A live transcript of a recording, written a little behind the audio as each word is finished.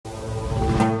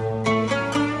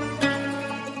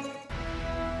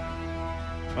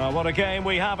Well, what a game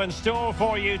we have in store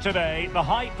for you today. The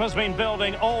hype has been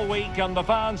building all week and the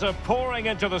fans are pouring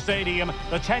into the stadium.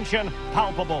 The tension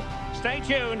palpable. Stay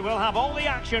tuned, we'll have all the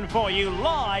action for you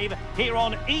live here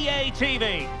on EA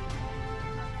TV.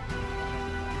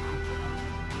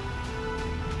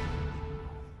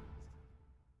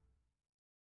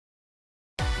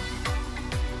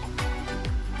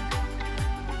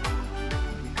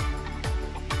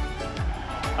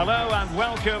 Hello and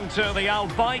welcome to the Al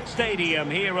Bayt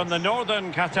Stadium here in the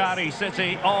northern Qatari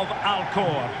city of Al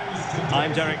Khor.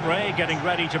 I'm Derek Ray, getting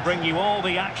ready to bring you all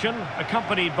the action,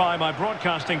 accompanied by my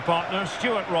broadcasting partner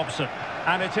Stuart Robson.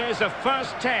 And it is a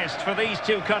first test for these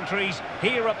two countries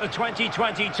here at the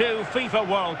 2022 FIFA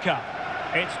World Cup.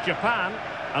 It's Japan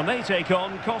and they take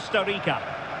on Costa Rica.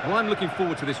 Well, I'm looking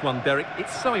forward to this one, Derek.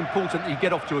 It's so important that you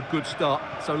get off to a good start.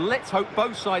 So let's hope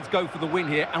both sides go for the win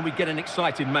here and we get an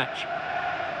exciting match.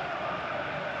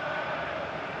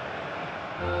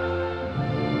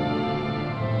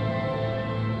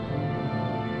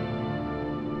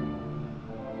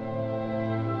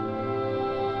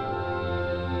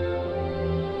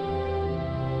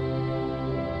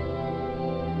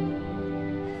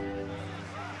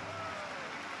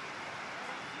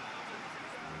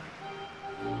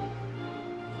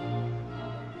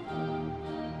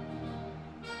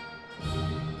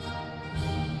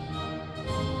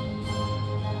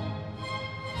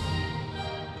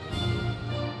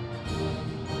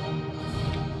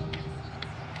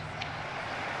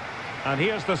 And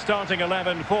here's the starting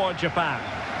 11 for Japan.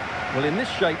 Well, in this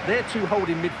shape, their two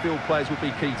holding midfield players will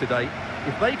be key today.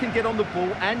 If they can get on the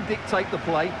ball and dictate the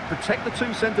play, protect the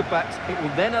two centre-backs, it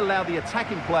will then allow the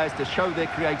attacking players to show their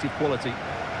creative quality.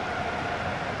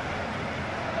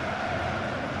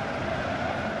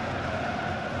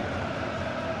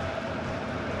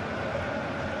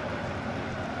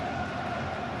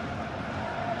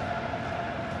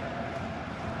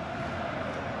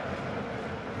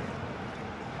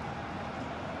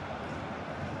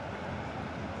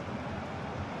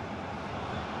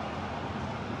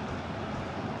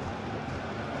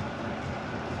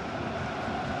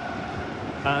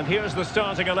 And here's the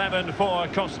starting 11 for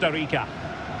Costa Rica.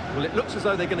 Well, it looks as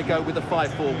though they're going to go with a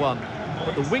 5-4-1.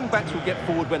 But the wing-backs will get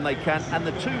forward when they can, and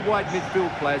the two wide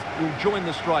midfield players will join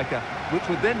the striker, which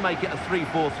would then make it a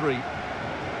 3-4-3.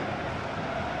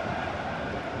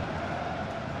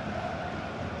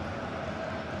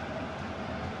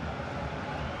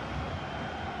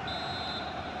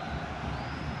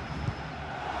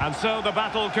 And so the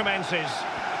battle commences.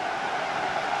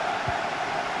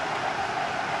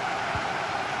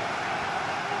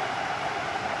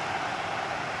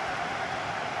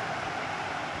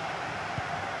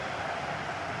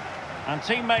 And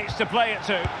teammates to play it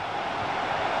to.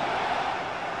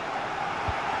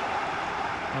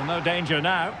 Well, no danger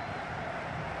now.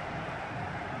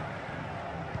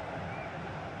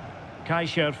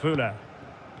 Kaiser Fuller.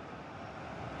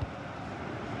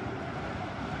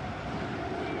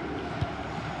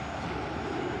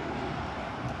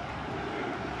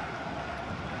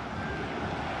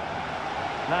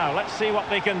 Now, let's see what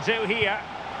they can do here.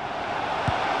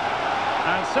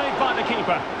 And saved by the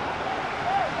keeper.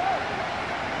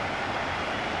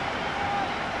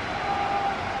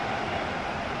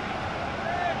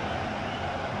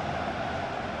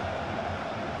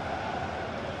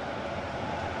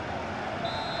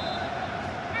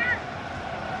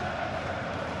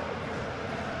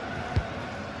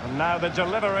 And now the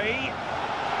delivery.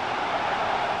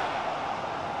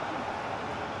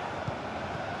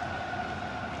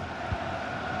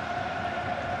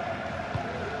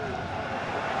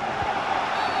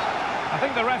 I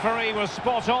think the referee was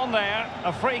spot on there.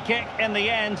 A free kick in the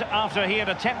end after he had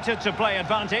attempted to play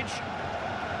advantage.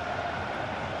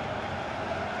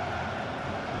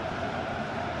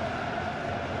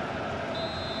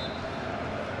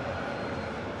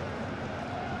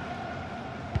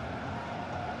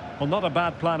 Well, not a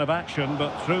bad plan of action,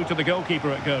 but through to the goalkeeper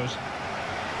it goes.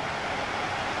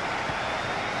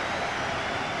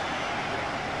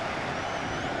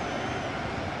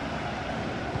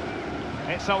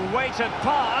 It's a weighted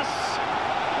pass.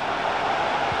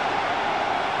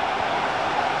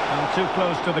 And too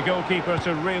close to the goalkeeper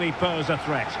to really pose a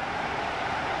threat.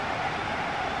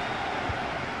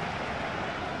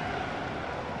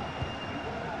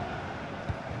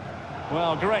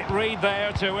 Well, great read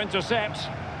there to intercept.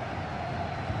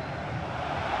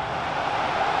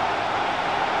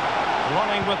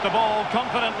 Running with the ball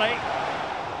confidently.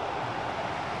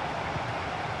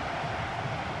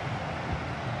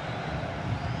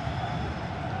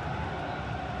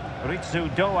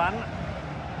 Ritsu Doan.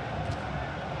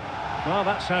 Well,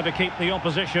 that's how to keep the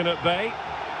opposition at bay.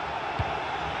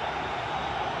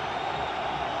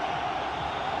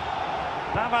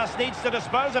 Navas needs to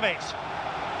dispose of it.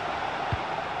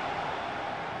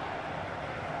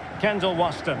 Kendall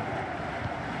Waston.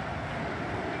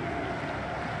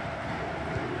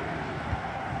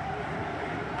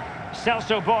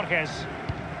 Celso Borges.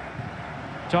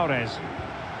 Torres.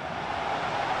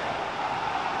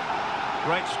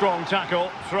 Great strong tackle,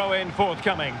 throw in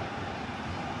forthcoming.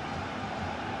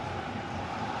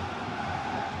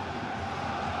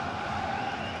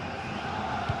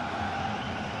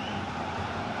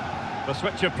 The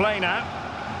switch of play now.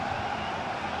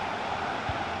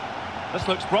 This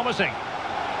looks promising.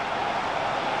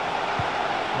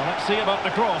 Well, let's see about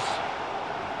the cross.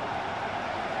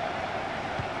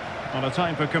 Not a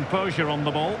time for composure on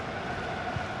the ball.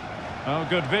 Oh,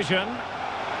 good vision.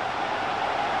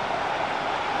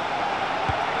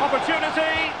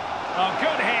 Opportunity. Oh,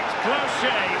 good hit. Close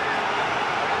shave.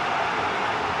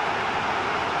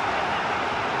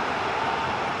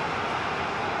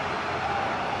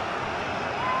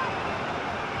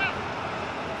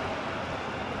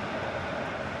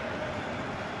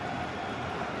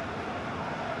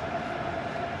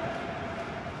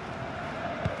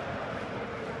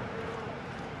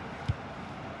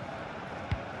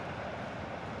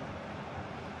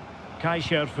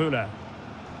 Kaiser Fuller.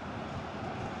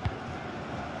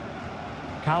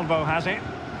 Calvo has it.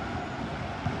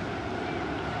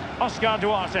 Oscar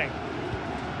Duarte.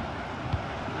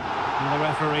 And the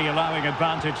referee allowing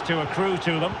advantage to accrue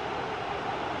to them.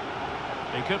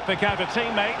 He could pick out a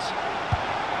teammate.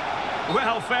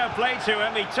 Well, fair play to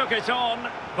him. He took it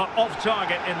on, but off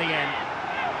target in the end.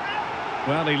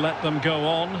 Well, he let them go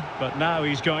on, but now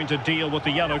he's going to deal with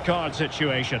the yellow card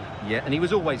situation. Yeah, and he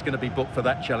was always going to be booked for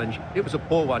that challenge. It was a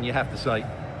poor one, you have to say.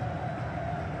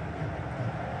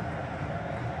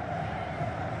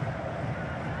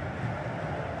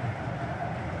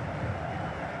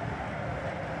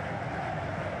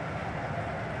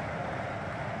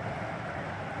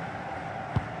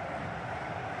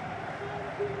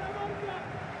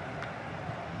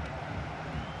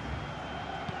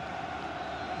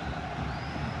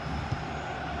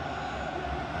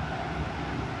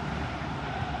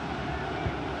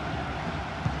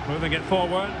 Moving it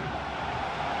forward.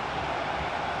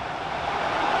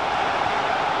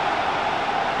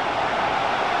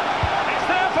 It's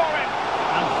there for him.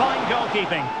 And fine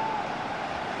goalkeeping.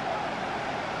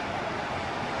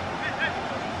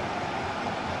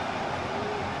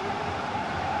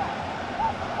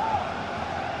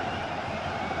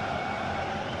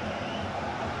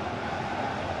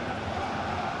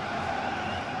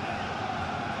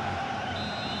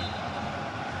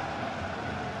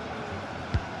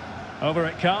 Over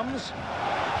it comes.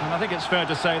 And I think it's fair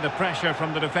to say the pressure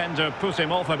from the defender put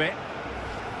him off a bit.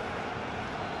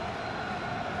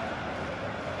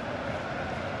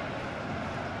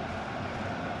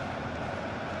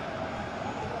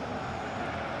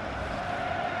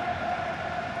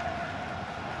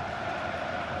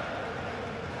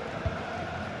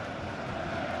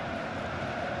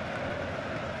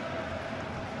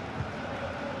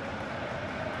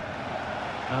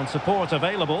 And support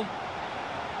available.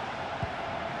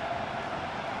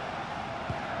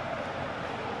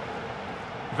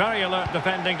 Very alert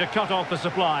defending to cut off the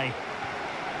supply.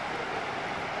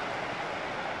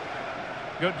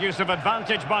 Good use of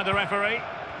advantage by the referee.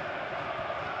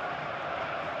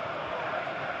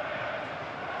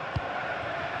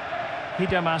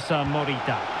 Hidemasa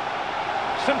Morita.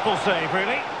 Simple save,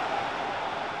 really.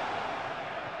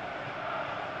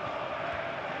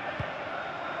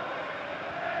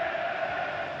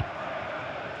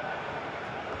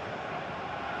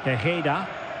 Tejeda.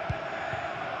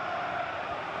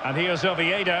 And here's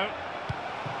Oviedo.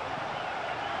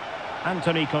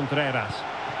 Anthony Contreras.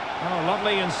 Oh,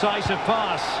 lovely incisive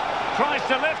pass. Tries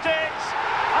to lift it.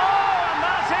 Oh, and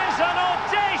that is an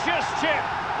audacious chip.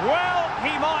 Well,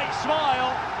 he might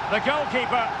smile. The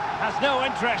goalkeeper has no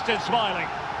interest in smiling.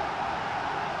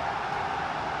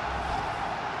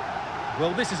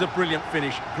 Well, this is a brilliant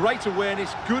finish. Great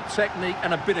awareness, good technique,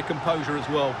 and a bit of composure as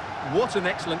well. What an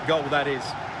excellent goal that is.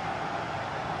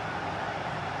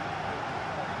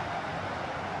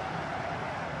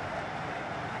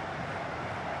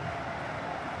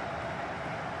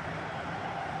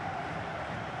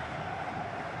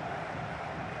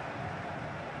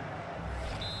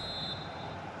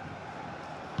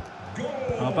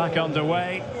 Well, back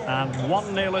underway, and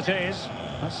 1-0 it is.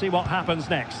 Let's see what happens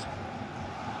next.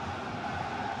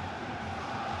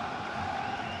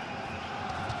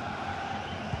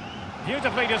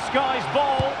 Beautifully disguised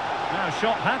ball. Now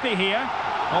shot happy here.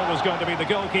 Always going to be the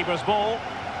goalkeeper's ball.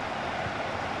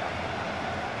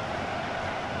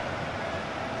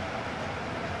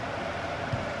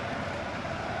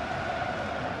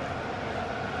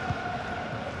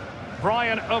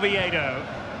 Brian Oviedo.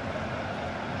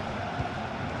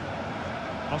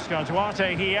 Oscar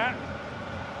Duarte here.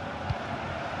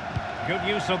 Good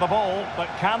use of the ball, but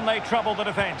can they trouble the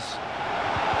defence?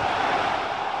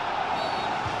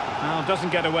 Now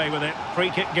doesn't get away with it. Free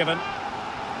kick given.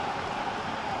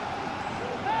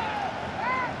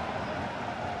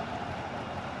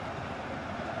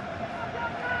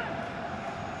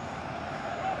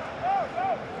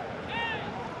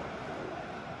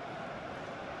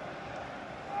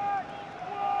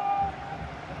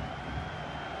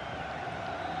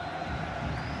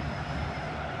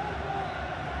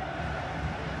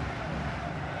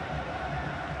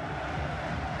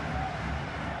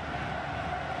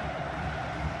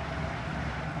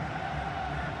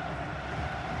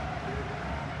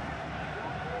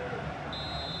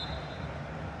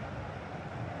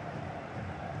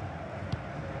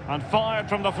 And fired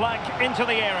from the flank into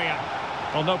the area.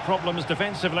 Well, no problems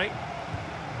defensively.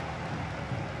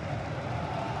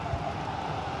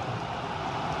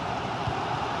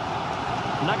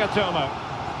 Nagatomo.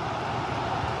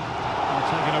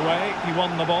 Taken away, he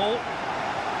won the ball.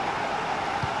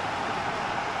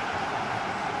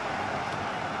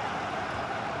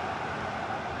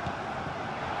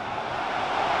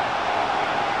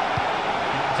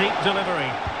 Deep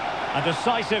delivery. A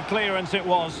decisive clearance it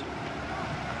was.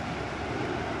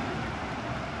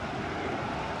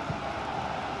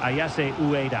 Ayase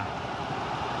Ueda.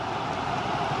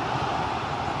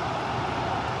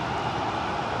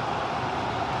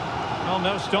 Well,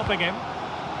 no stopping him.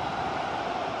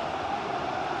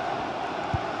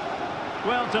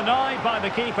 Well, denied by the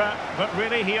keeper, but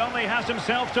really he only has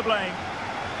himself to blame.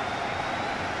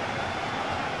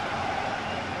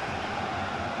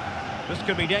 This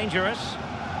could be dangerous.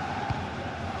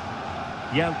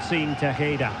 Yeltsin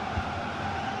Tejeda.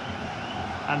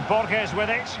 And Borges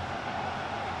with it.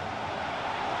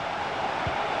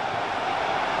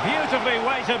 Beautifully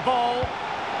weighted ball.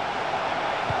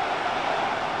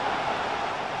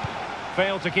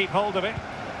 Failed to keep hold of it.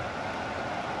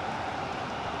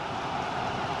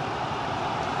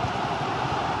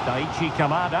 Daichi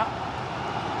Kamada.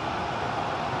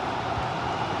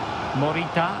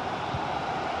 Morita.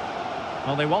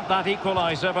 Well, they want that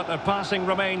equaliser, but their passing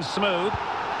remains smooth.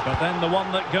 But then the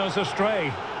one that goes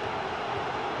astray.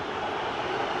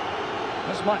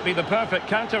 This might be the perfect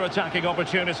counter-attacking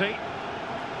opportunity.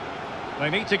 They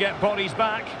need to get bodies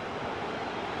back.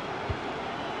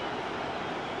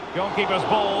 Goalkeeper's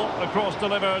ball, the cross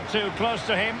delivered too close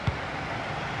to him.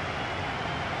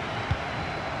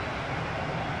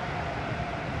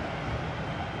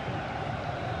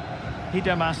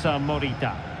 Hidemasa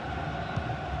Morita.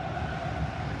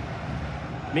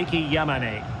 Miki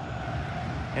Yamane.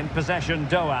 In possession,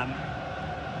 Doan.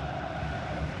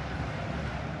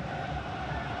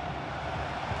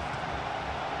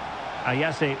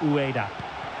 Ayase Ueda.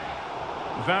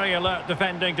 Very alert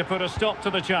defending to put a stop to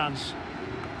the chance.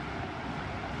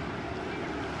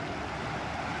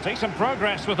 Decent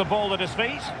progress with the ball at his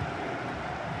feet.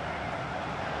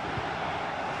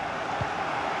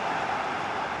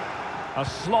 A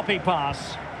sloppy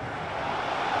pass.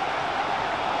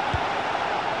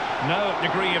 No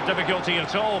degree of difficulty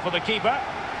at all for the keeper.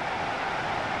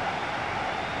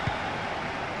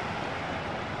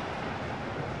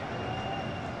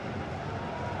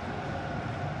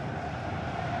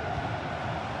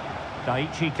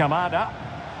 Daichi Kamada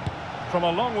from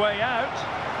a long way out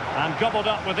and gobbled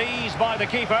up with ease by the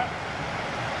keeper.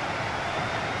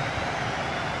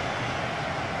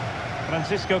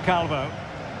 Francisco Calvo.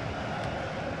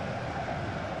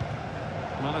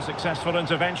 Not a successful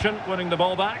intervention, winning the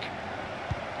ball back.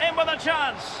 In with a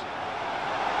chance.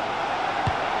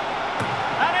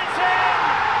 And it's in!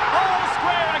 All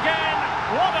square again.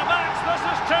 What a match this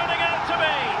is turning out to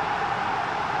be.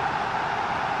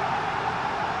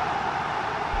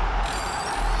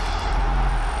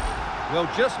 Well,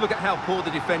 just look at how poor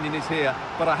the defending is here.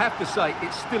 But I have to say,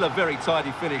 it's still a very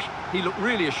tidy finish. He looked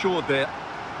really assured there.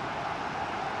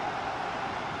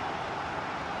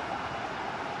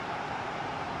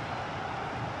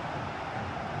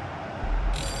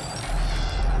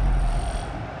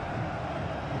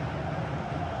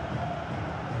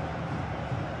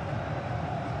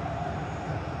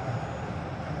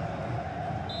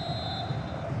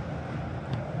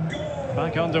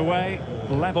 Back underway,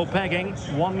 level pegging,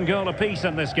 1 goal apiece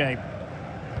in this game.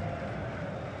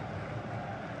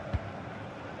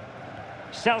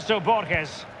 Celso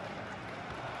Borges.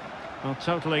 Well,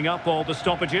 totalling up all the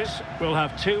stoppages, we'll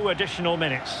have 2 additional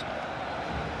minutes.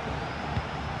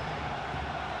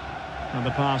 And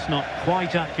the pass not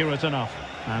quite accurate enough.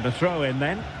 And a throw in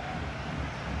then.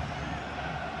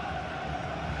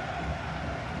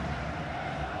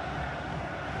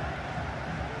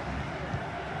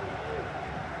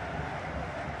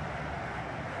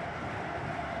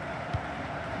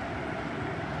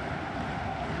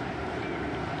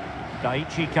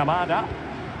 Daichi Kamada.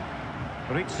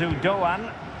 Ritsu Doan.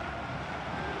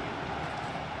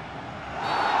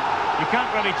 You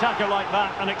can't really tackle like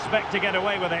that and expect to get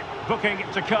away with it. Booking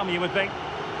to come, you would think.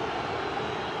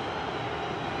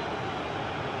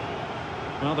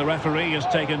 Well, the referee has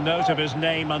taken note of his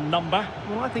name and number.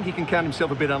 Well, I think he can count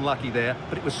himself a bit unlucky there,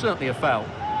 but it was certainly a foul.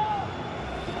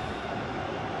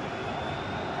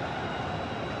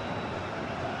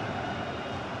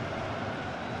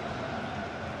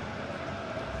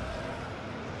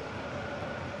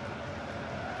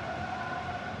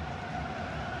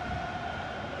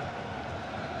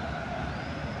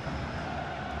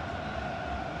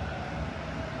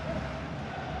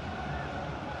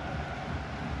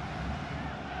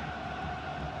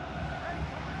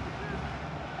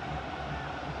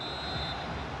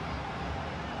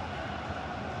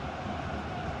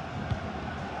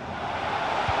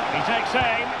 He takes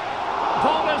aim.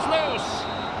 Ball is loose.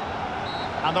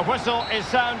 And the whistle is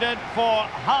sounded for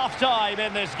half-time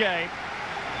in this game.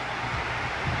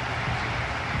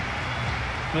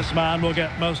 This man will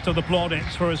get most of the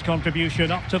plaudits for his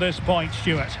contribution up to this point,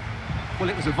 Stuart. Well,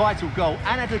 it was a vital goal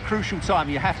and at a crucial time,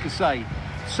 you have to say.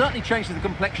 Certainly changes the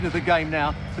complexion of the game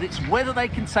now, but it's whether they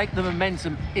can take the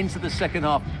momentum into the second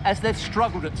half, as they've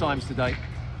struggled at times today.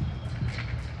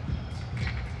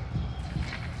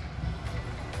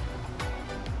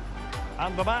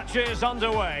 And the match is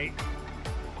underway.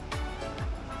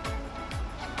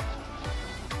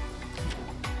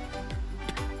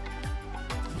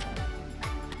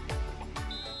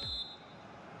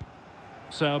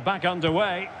 So back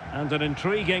underway, and an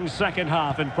intriguing second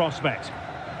half in prospect.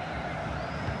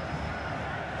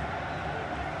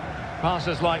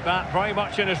 Passes like that, very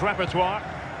much in his repertoire.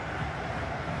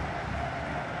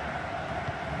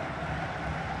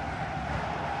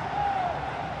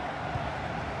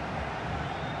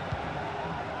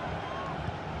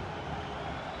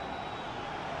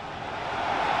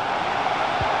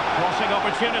 Crossing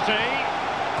opportunity.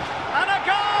 And a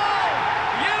goal!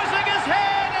 Using his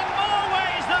head in more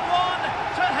ways than one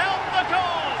to help the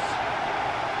cause.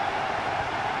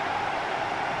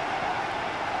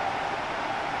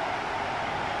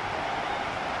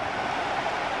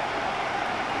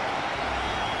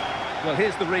 Well,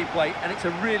 here's the replay, and it's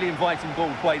a really inviting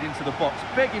ball played into the box,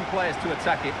 begging players to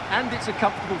attack it, and it's a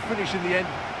comfortable finish in the end,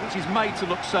 which is made to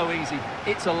look so easy.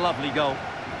 It's a lovely goal.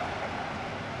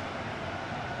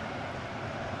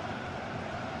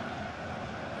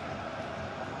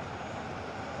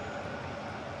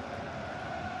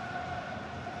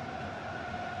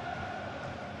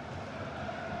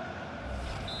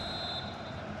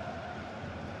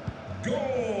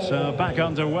 So back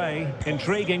underway.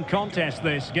 Intriguing contest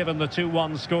this, given the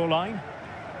 2-1 scoreline.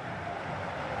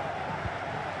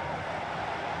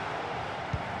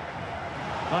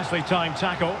 Nicely timed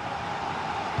tackle.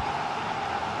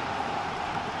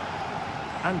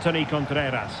 Anthony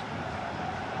Contreras.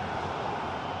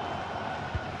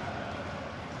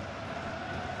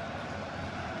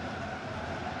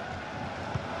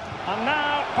 And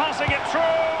now passing it through.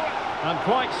 And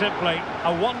quite simply,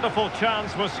 a wonderful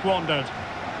chance was squandered.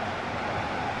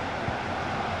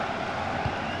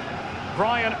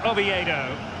 Brian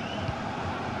Oviedo.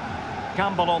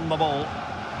 Campbell on the ball.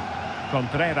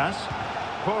 Contreras.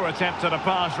 Poor attempt at a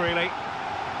pass, really.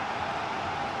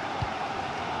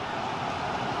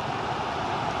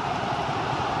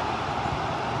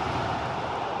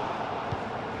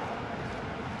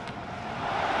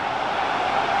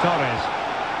 Torres.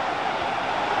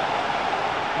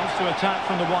 Wants to attack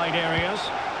from the wide areas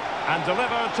and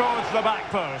deliver towards the back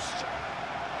post.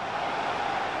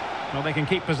 Well, they can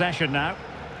keep possession now.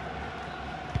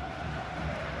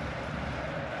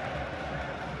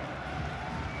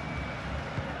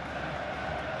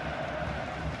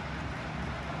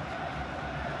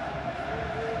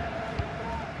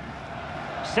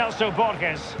 Celso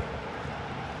Borges.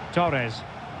 Torres.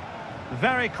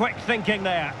 Very quick thinking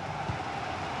there.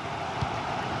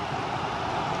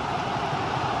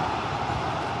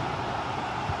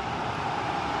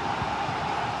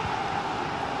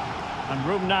 And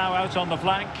room now out on the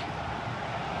flank.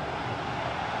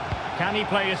 Can he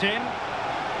play it in?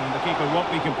 And the keeper won't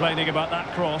be complaining about that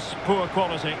cross. Poor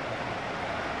quality.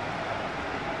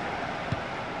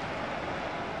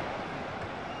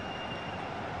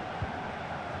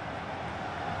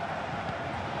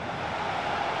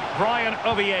 Brian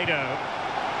Oviedo.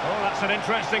 Oh, that's an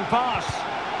interesting pass.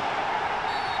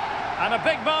 And a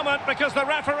big moment because the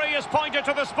referee has pointed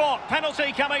to the spot.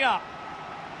 Penalty coming up.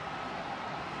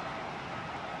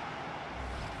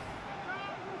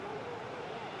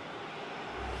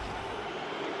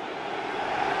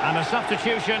 And a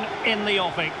substitution in the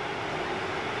offing.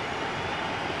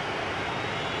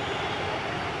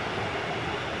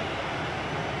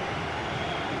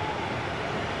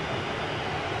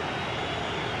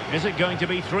 Is it going to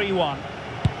be 3-1?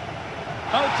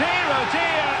 Oh dear, oh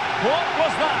dear! What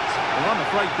was that? Well, I'm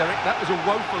afraid, Derek, that was a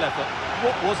woeful effort.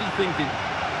 What was he thinking?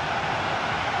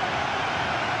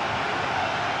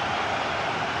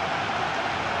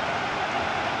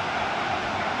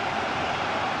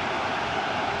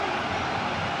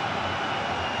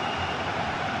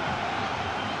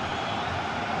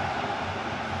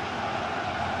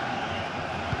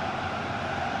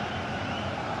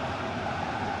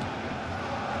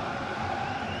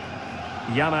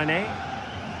 Yamane.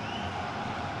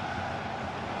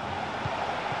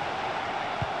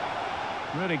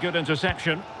 Really good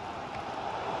interception.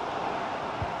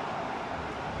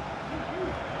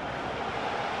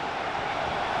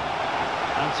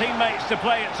 And teammates to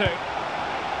play it to.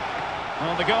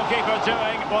 Well, the goalkeeper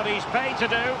doing what he's paid to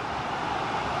do.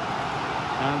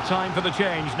 And time for the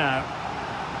change now.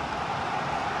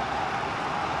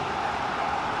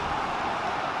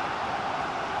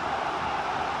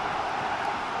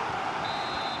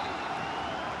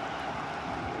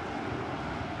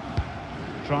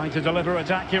 Trying to deliver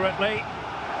it accurately.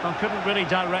 Well, couldn't really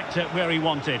direct it where he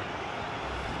wanted.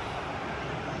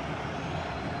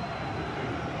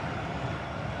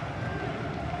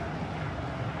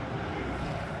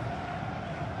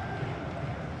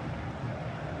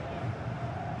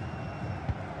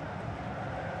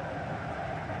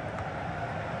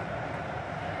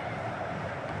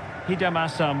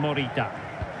 Hidemasa Morita.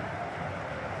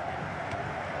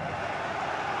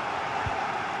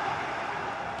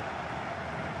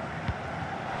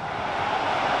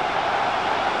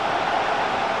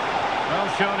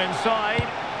 Shown inside.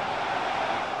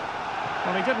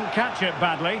 Well, he didn't catch it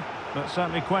badly, but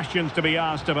certainly questions to be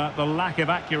asked about the lack of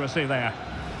accuracy there.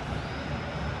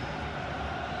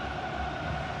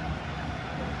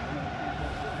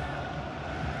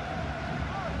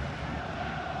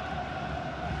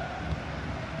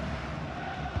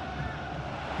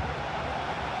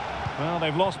 Well,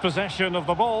 they've lost possession of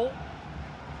the ball.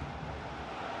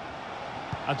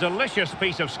 A delicious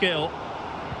piece of skill.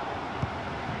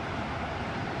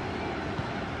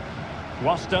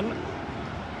 Waston.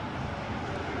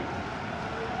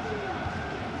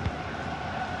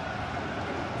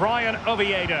 Brian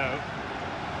Oviedo.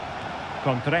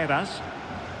 Contreras.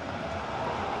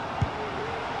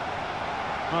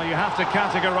 Well, you have to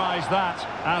categorise that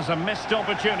as a missed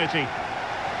opportunity.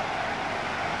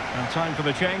 And time for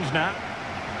the change now.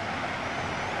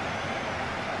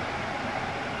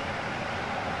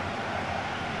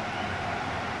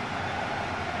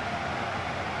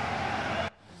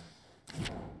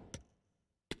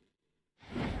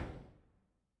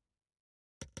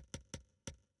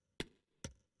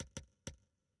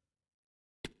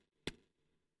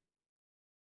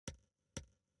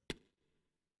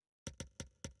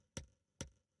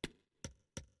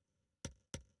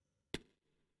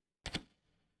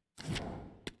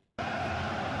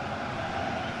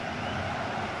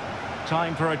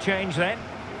 Time for a change then.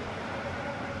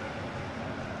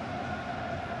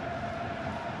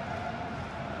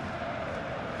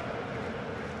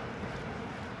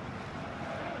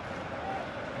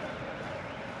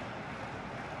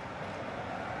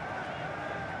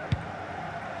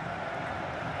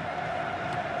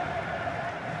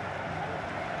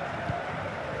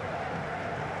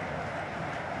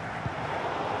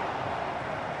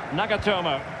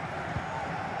 Nagatomo.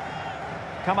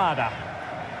 Kamada.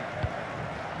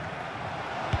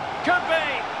 Could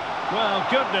be! Well,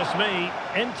 goodness me,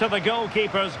 into the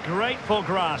goalkeeper's grateful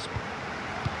grasp.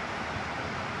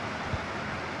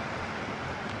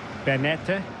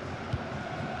 Benete.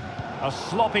 A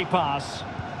sloppy pass.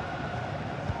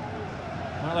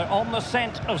 Well, they're on the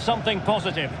scent of something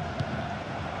positive.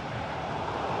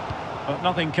 But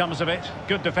nothing comes of it.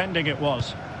 Good defending it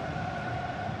was.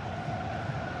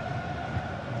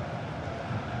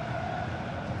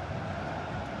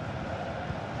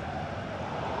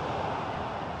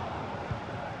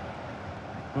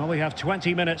 Well, we have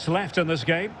 20 minutes left in this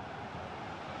game.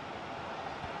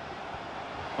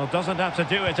 Well, doesn't have to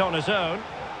do it on his own.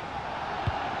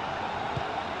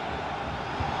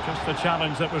 Just the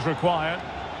challenge that was required.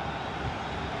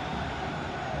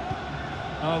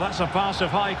 Oh, that's a pass of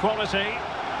high quality.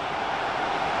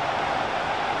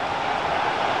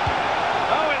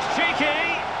 Oh, it's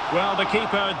cheeky! Well, the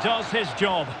keeper does his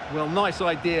job. Well, nice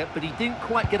idea, but he didn't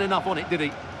quite get enough on it, did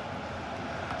he?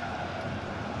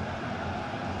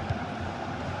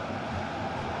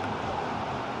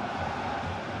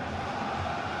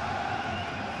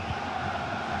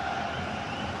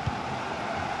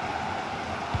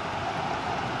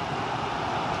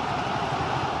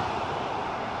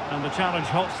 And the challenge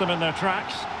halts them in their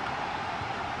tracks.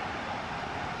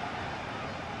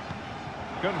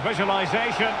 Good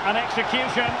visualisation and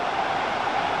execution.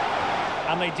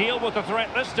 And they deal with the threat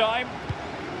this time.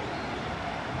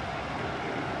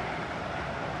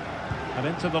 And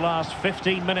into the last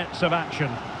 15 minutes of action.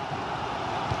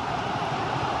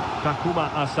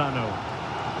 Takuma Asano.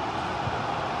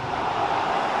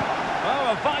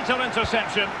 Oh, a vital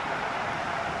interception.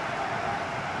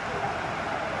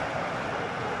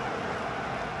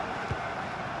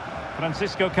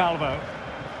 Francisco Calvo.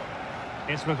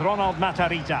 It's with Ronald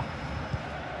Matarrita.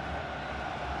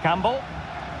 Campbell.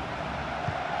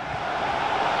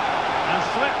 And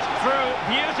slipped through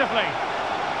beautifully.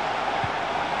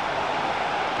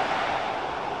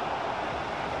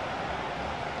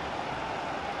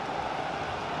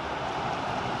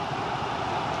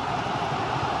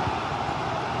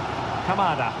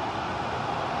 Kamada.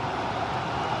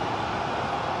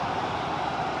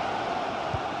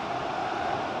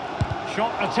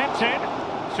 Shot attempted.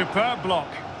 Superb block.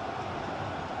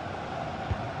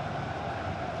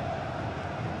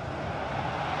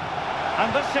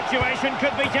 And this situation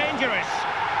could be dangerous.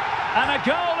 And a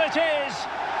goal it is.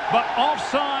 But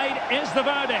offside is the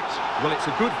verdict. Well, it's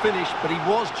a good finish, but he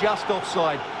was just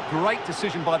offside. Great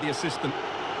decision by the assistant.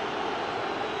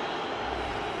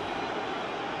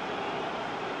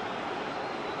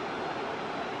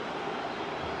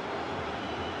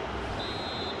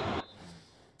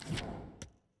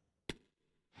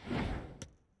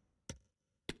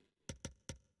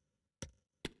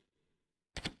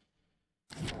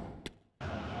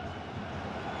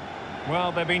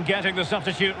 Well, they've been getting the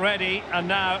substitute ready, and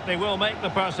now they will make the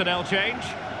personnel change.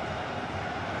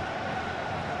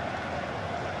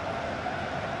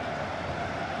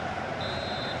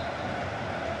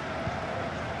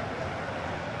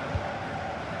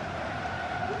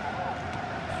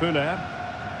 Fuller.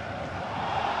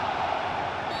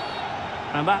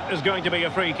 And that is going to be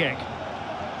a free kick.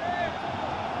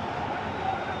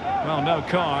 Well, no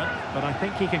card, but I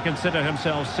think he can consider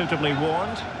himself suitably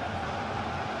warned.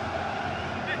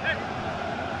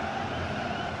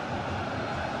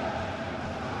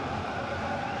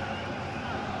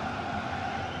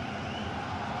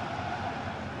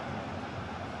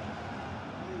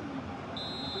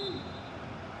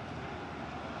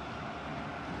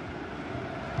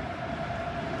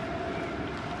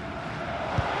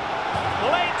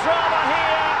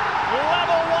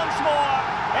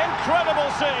 Incredible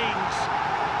scenes.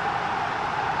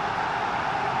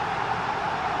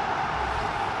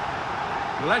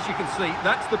 Well, as you can see,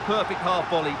 that's the perfect half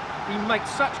volley. He makes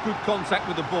such good contact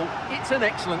with the ball. It's an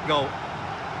excellent goal.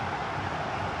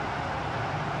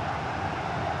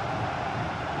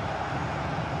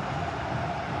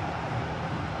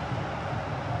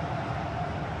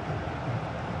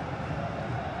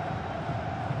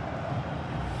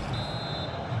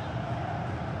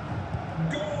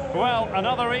 Well,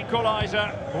 another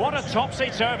equaliser. What a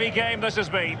topsy-turvy game this has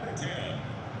been.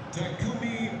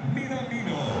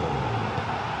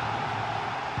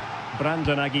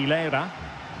 Brandon Aguilera.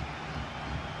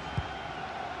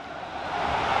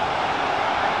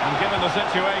 And given the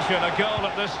situation, a goal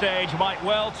at this stage might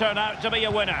well turn out to be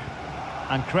a winner.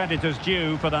 And credit is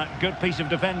due for that good piece of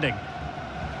defending.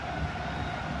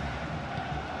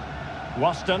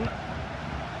 Waston.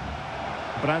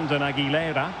 Brandon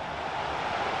Aguilera.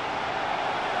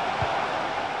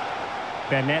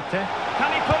 Benete.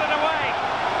 Can he put it away?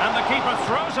 And the keeper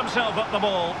throws himself at the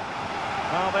ball.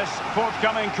 Well, this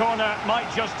forthcoming corner might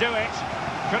just do it.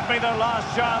 Could be their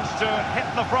last chance to hit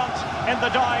the front in the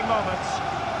dying moments.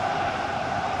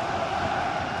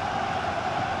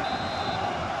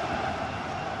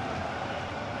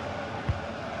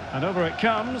 And over it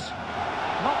comes.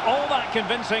 Not all that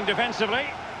convincing defensively.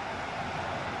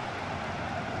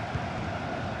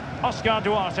 Oscar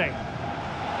Duarte.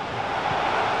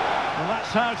 Well, that's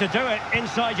how to do it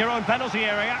inside your own penalty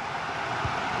area.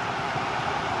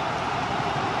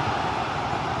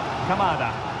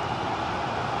 Kamada.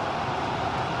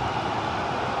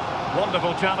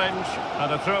 Wonderful challenge,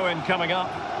 and a throw-in coming up.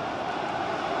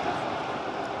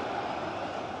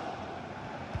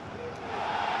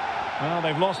 Well,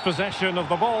 they've lost possession of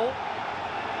the ball.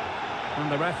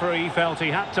 And the referee felt he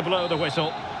had to blow the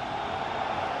whistle.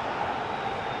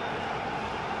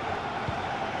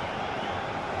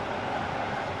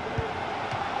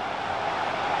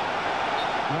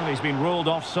 Well, he's been ruled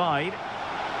offside.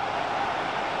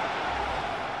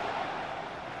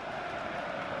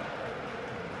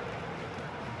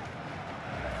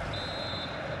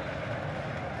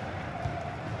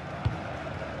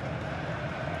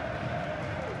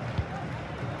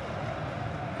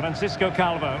 Francisco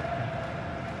Calvo.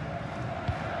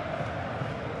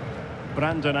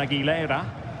 Brandon Aguilera.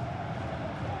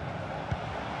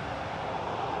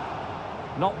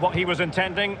 Not what he was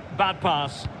intending. Bad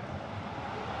pass.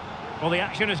 Well, the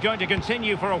action is going to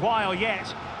continue for a while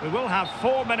yet. We will have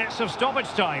 4 minutes of stoppage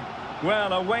time.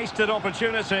 Well, a wasted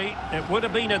opportunity. It would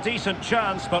have been a decent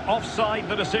chance, but offside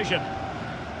the decision.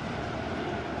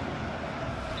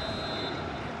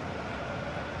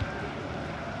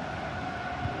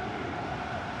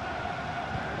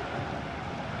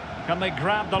 Can they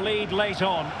grab the lead late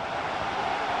on?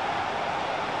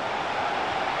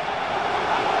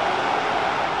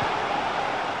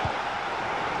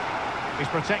 He's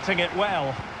protecting it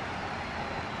well.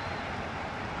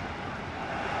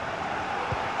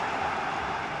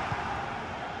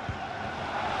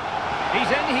 He's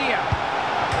in here.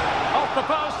 Off the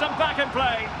post and back in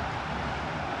play.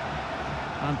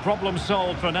 And problem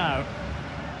solved for now.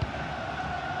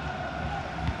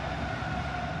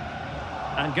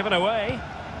 And given away.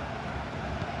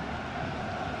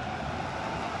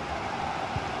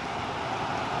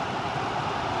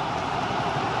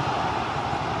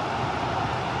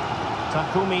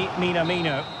 Takumi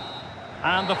Minamino.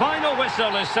 And the final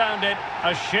whistle is sounded.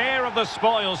 A share of the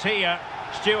spoils here.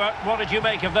 Stuart, what did you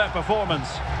make of their performance?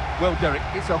 Well, Derek,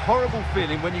 it's a horrible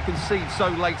feeling when you concede so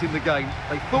late in the game.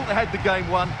 They thought they had the game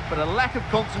won, but a lack of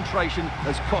concentration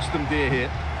has cost them dear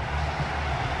here.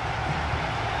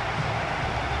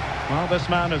 Well, this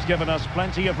man has given us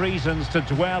plenty of reasons to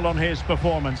dwell on his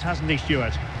performance, hasn't he,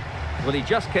 Stuart? Well, he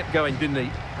just kept going, didn't he?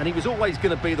 And he was always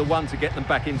going to be the one to get them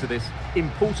back into this.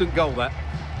 Important goal, that.